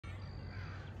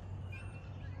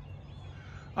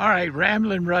All right,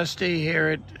 Ramblin' Rusty here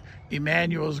at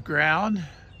Emmanuel's ground.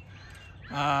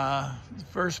 The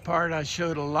first part I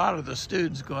showed a lot of the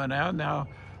students going out. Now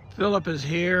Philip is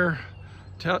here.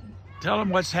 Tell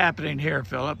them what's happening here,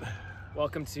 Philip.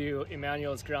 Welcome to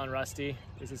Emmanuel's ground, Rusty.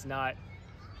 This is not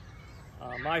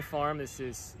my farm. This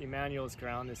is Emmanuel's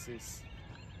ground. This is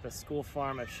the school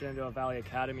farm of Shenandoah Valley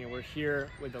Academy. We're here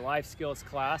with the life skills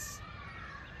class,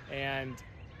 and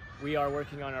we are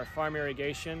working on our farm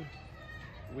irrigation.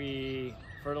 We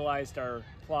fertilized our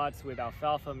plots with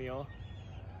alfalfa meal,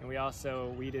 and we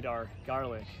also weeded our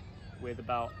garlic with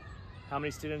about, how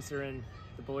many students are in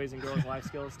the boys and girls life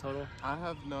skills total? I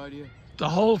have no idea. The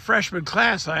whole freshman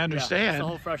class, I understand. Yeah, it's the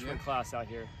whole freshman class out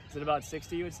here. Is it about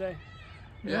 60, you would say?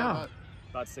 Yeah.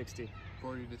 About 60.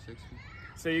 40 to 60.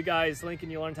 So you guys,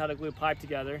 Lincoln, you learned how to glue pipe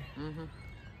together. Mm-hmm.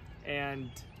 And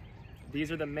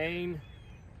these are the main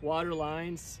water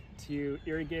lines to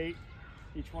irrigate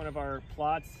each one of our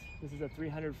plots. This is a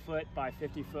 300-foot by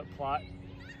 50-foot plot.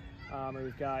 And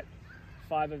we've got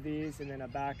 5 of these, and then a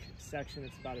back section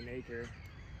that's about an acre.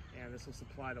 And this will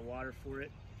supply the water for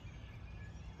it.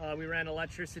 We ran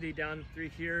electricity down through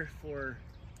here for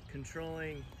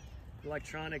controlling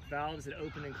electronic valves that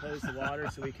open and close the water,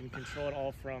 so we can control it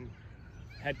all from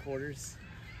headquarters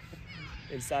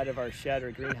inside of our shed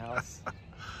or greenhouse.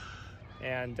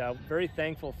 And very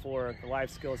thankful for the life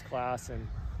skills class, and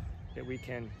that we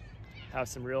can have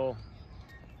some real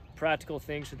practical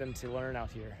things for them to learn out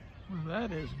here. Well,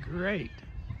 that is great.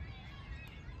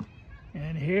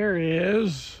 And here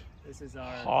is This is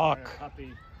our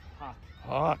puppy, Hawk.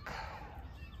 Hawk.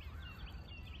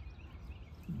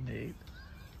 Neat.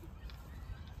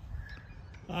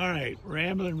 All right,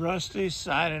 Ramblin' Rusty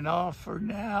signing off for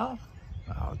now.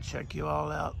 I'll check you all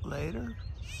out later.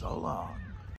 So long.